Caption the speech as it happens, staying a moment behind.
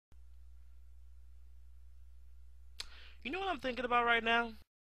You know what I'm thinking about right now?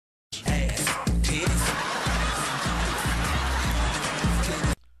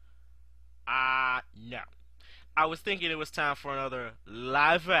 No. I was thinking it was time for another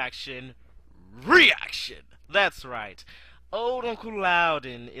live action reaction. That's right. Old Uncle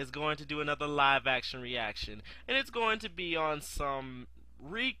Loudon is going to do another live action reaction, and it's going to be on some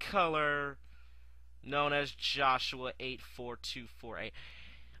recolor known as Joshua 84248.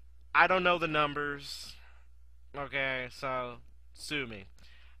 I don't know the numbers. Okay, so sue me.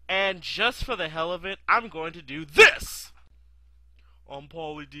 And just for the hell of it, I'm going to do this! I'm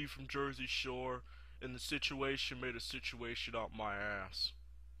Pauly D from Jersey Shore, and the situation made a situation out my ass.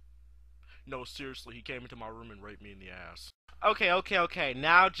 No, seriously, he came into my room and raped me in the ass. Okay.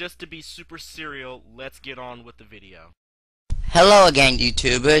 Now, just to be super serial, let's get on with the video. Hello again,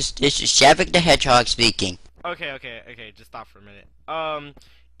 YouTubers. This is Shadvic the Hedgehog speaking. Okay, just stop for a minute.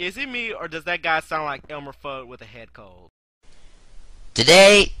 Is it me, or does that guy sound like Elmer Fudd with a head cold?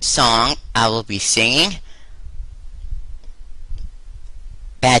 Today's song I will be singing,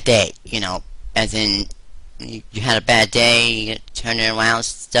 Bad Day, as in, you had a bad day, you turn it around,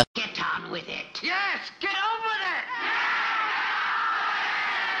 stuff. Get on with it. Yes, get on with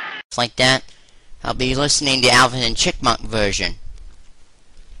it. Like that. I'll be listening to Alvin and Chipmunk version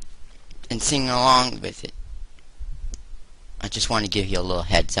and singing along with it. I just want to give you a little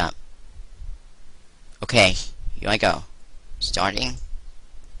heads up. Okay, here I go. Starting.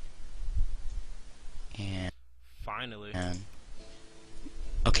 And finally.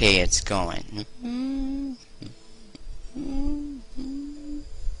 Okay, it's going.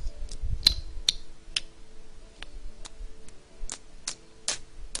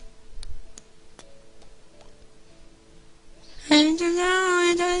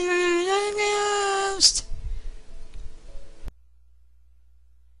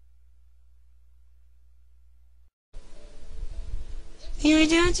 You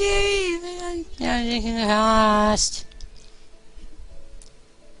don't even lost.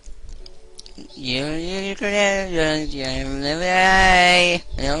 You could have the way.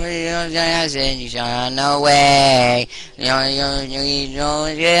 You saw no way. You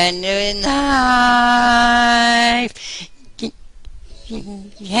don't get new life.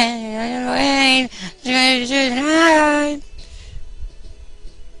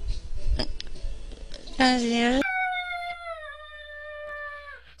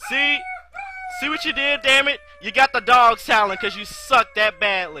 See what you did, damn it? You got the dogs howling because you sucked that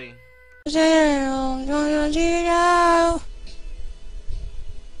badly.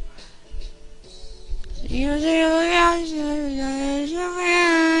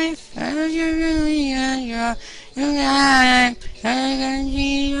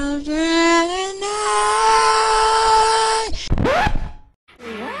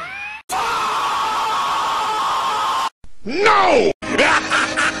 No!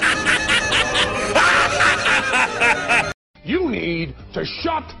 You need to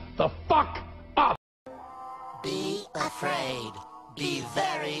shut the fuck up! Be afraid. Be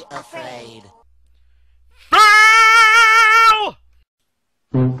very afraid. Fail!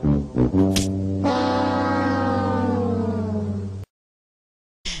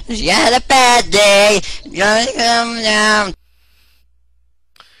 She had a bad day. Just come down.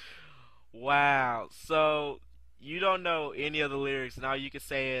 Wow, so you don't know any of the lyrics, and all you can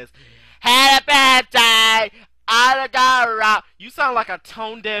say is, had a bad day, I got around. You sound like a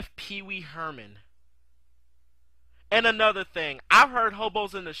tone-deaf Pee Wee Herman. And another thing, I've heard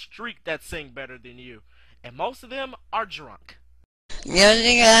hobos in the street that sing better than you, and most of them are drunk.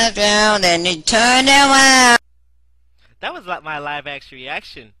 Music got down and it turned around. That was like my live-action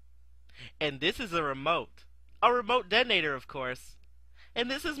reaction. And this is a remote detonator, of course. And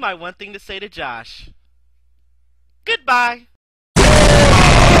this is my one thing to say to Josh. Goodbye.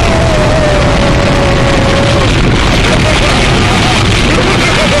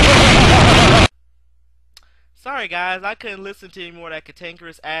 Sorry guys, I couldn't listen to any more of that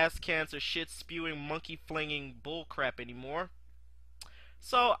cantankerous ass cancer shit spewing monkey flinging bullcrap anymore.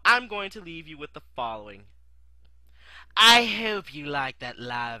 So I'm going to leave you with the following. I hope you like that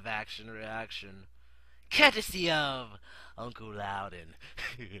live action reaction, courtesy of Uncle Loudon.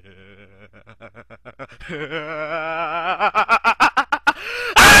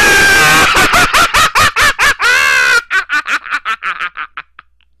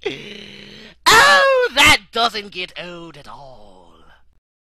 Oh, that doesn't get old at all.